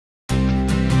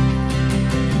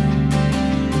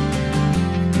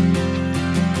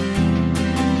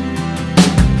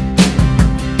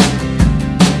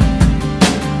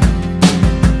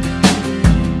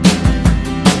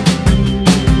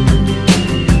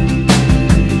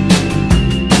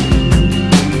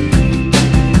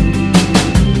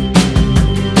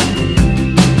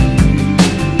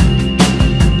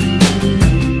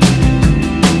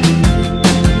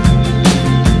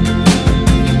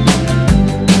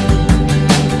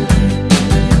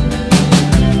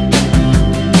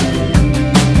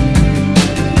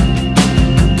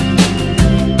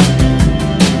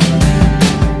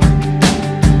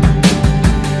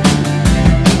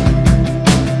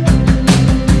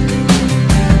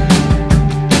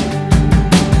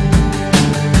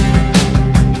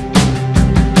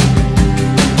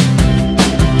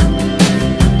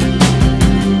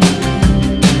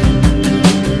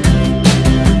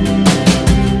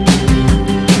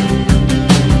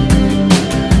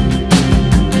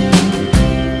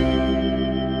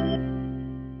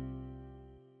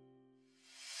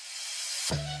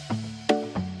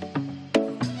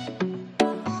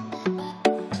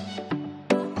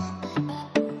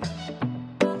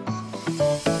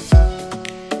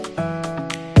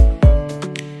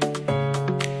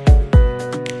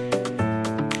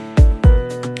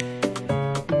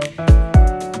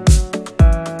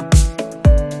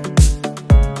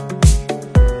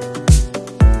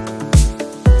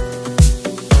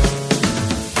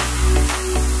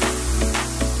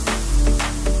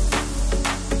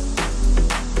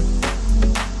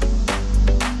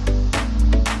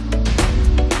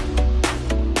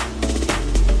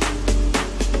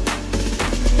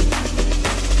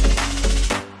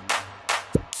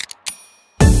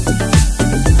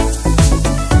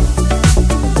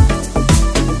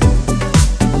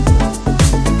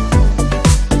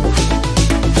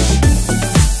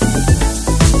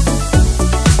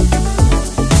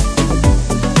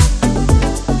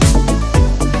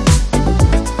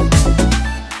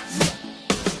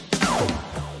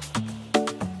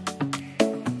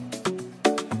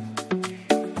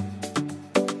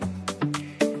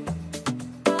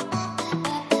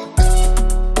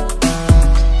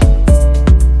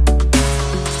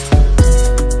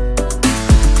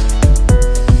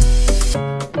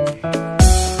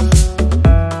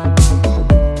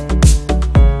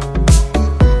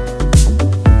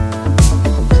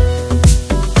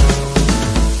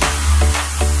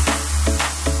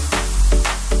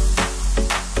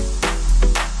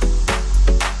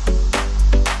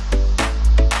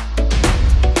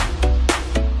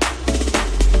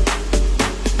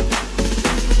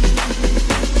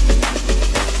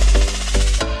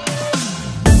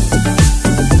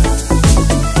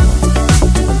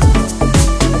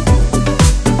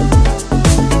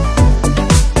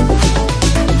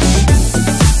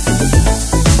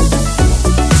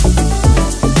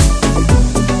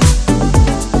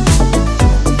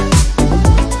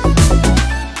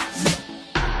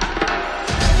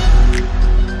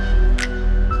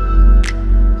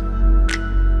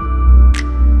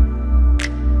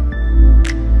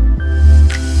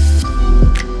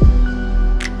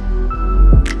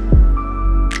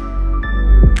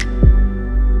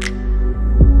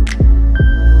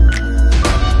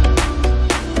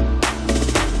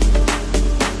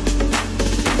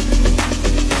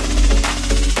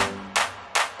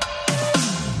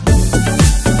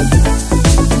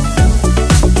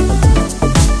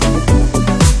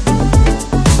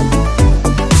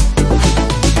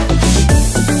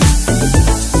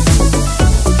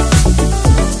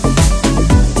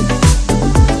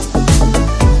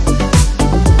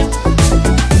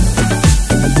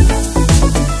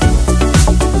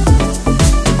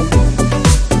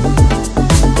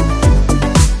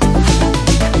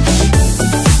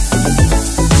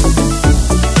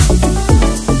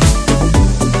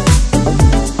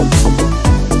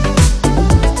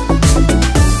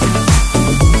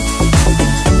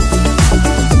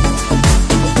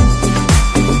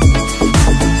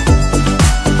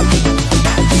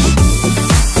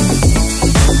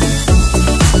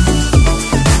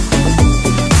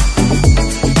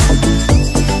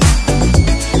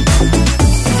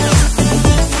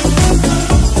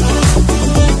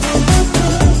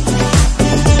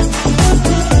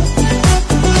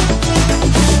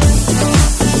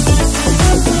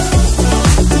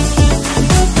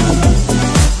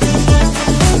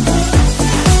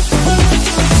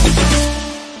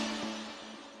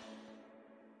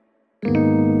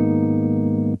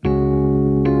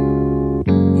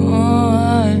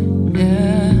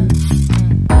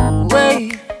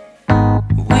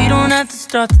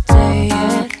start the day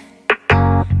yet.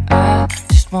 I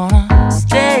just wanna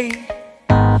stay,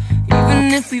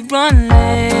 even if we run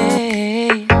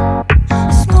late.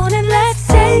 This morning let's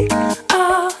take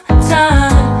our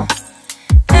time.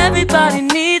 Everybody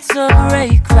needs a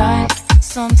break, right?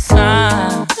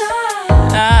 Sometimes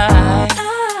I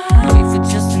wait for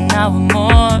just an hour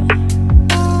more.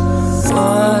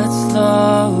 What's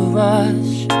the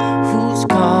rush? Who's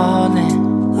calling?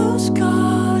 Who's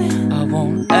calling? I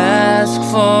won't ask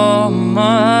for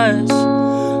much.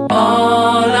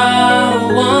 All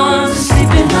I want is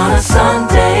sleeping on a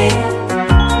Sunday.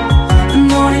 The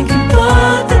morning can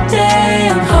put the day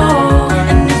on hold.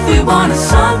 And if we want a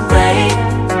sun ray,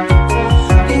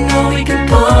 we know we can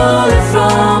pull it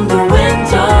from the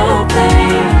window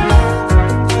pane.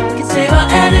 We can save our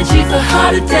energy for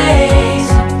harder days.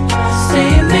 Stay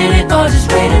a minute or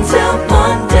just wait until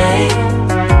Monday.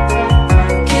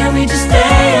 Can we just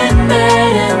stay in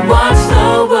bed and watch the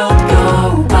world go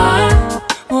by?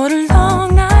 What a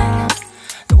long night,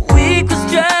 the week was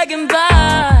dragging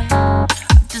by. I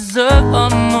deserve a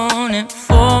morning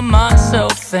for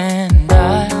myself and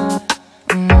I.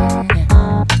 I'm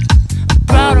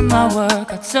proud of my work,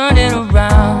 I turned it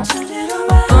around.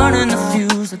 I'm burning the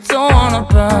fuse, I don't wanna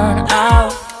burn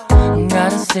out.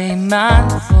 Gotta stay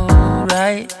mindful,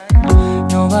 right?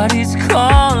 Nobody's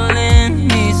calling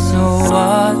me, so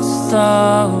what's the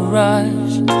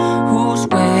rush? Who's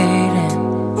waiting?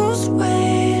 Who's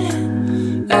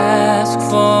waiting? Ask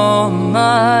for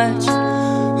much.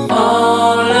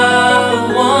 All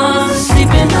I want is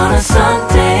sleeping on a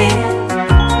Sunday.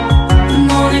 The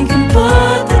morning can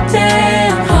put the day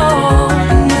on hold.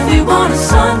 And if we want a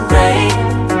sun ray,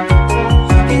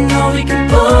 you know we can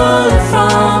pull it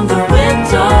from the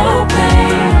window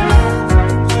pane.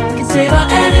 We can save our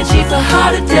energy for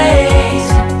harder days.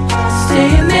 Stay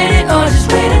a minute or just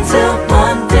wait until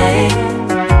Monday.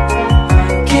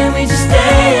 Can we just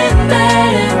stay in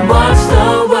bed and watch the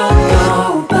world go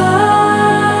by?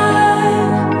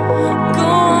 Go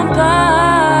on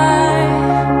by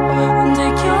and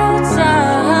take your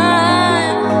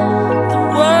time. The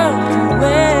world can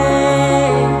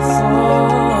wait for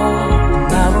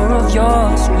an hour of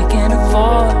yours we can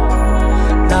afford.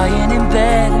 Lying in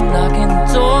bed and locking the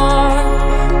door.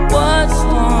 What's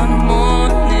one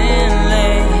morning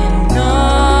laying up?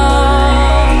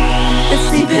 It's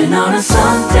sleeping on a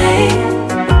Sunday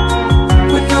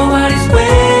when nobody's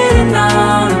waiting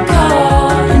on a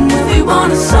call. And if we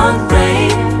want a sun ray,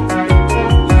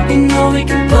 you know we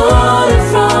can pull it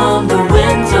from the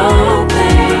window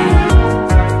pane.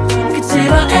 We can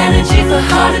save our energy for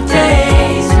harder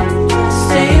days.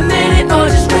 Stay a minute or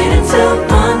just wait until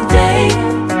Monday.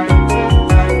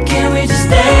 Can we just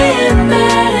stay in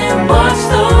bed and watch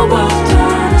the world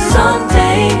turn to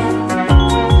Sunday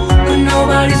when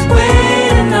nobody's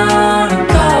waiting on a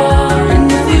call?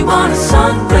 And if we want a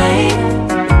sun ray,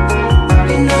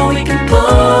 you know we can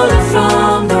pull it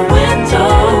from the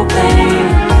window pane.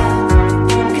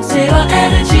 We can save our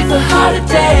energy for harder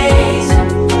days.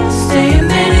 Stay a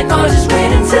minute or just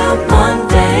wait until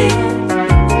Monday.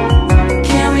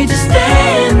 Can we just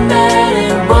stay in bed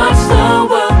and watch the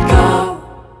world go?